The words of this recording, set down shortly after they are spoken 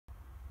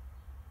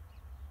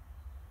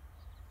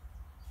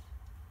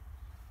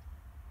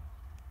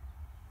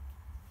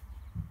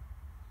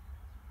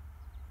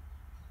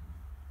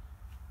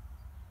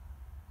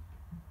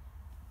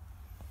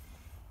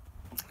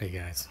Hey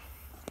guys,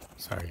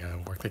 sorry, I gotta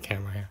work the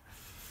camera here.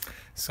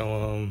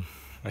 So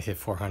I hit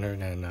 400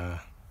 and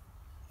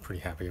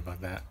pretty happy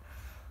about that.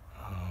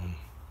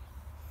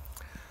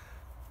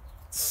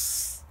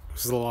 It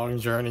was a long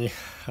journey.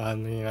 I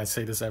mean, I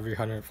say this every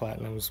 100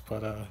 platinums,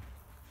 but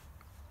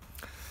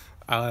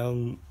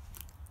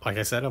like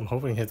I said, I'm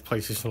hoping to hit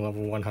PlayStation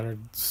level 100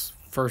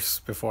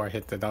 first before I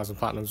hit the 1,000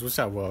 platinums, which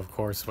I will, of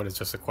course, but it's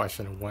just a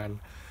question of when.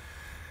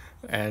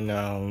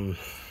 And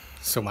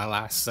so my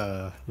last,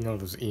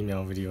 those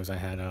email videos I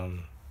had,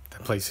 the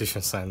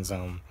PlayStation sends,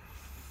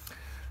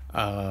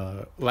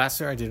 last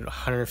year I did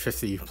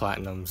 150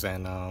 platinums,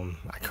 and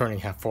I currently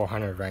have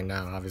 400 right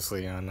now,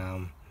 obviously,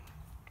 on,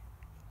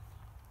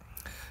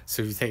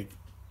 so if you take,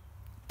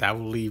 that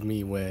will leave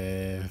me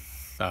with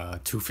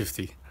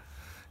 250.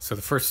 So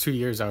the first 2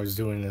 years I was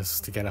doing this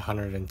to get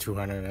 100 and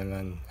 200 and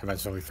then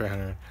eventually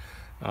 300.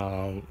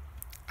 I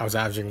was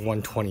averaging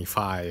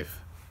 125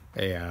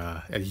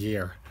 a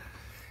year.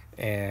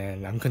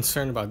 And I'm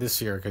concerned about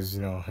this year because,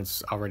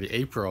 it's already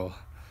April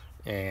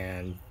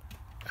and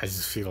I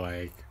just feel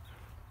like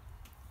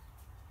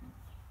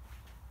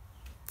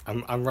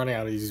I'm running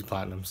out of easy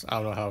platinums. I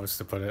don't know how else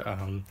to put it.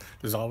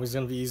 There's always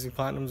going to be easy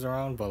platinums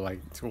around, but like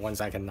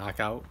ones I can knock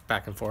out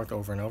back and forth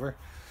over and over.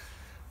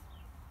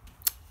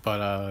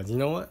 But you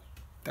know what?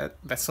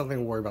 That's something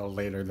to worry about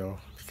later though,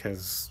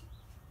 because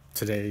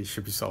today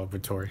should be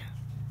celebratory.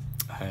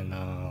 And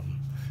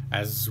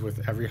as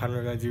with every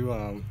 100 I do,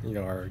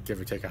 or give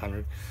or take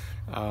 100,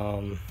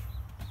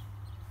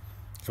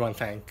 just want to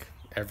thank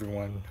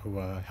everyone who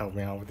helped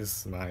me out with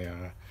this. My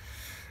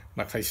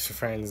PlayStation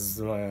friends,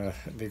 the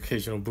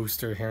occasional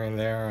booster here and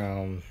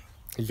there.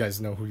 You guys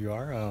know who you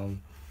are.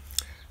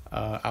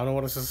 I don't know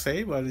what else to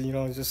say, but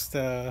just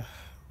I'm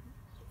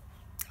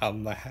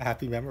a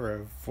happy member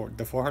of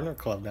the 400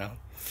 club now.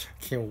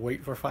 Can't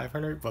wait for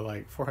 500, but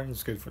like 400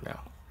 is good for now.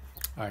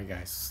 All right,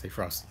 guys, stay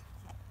frosty.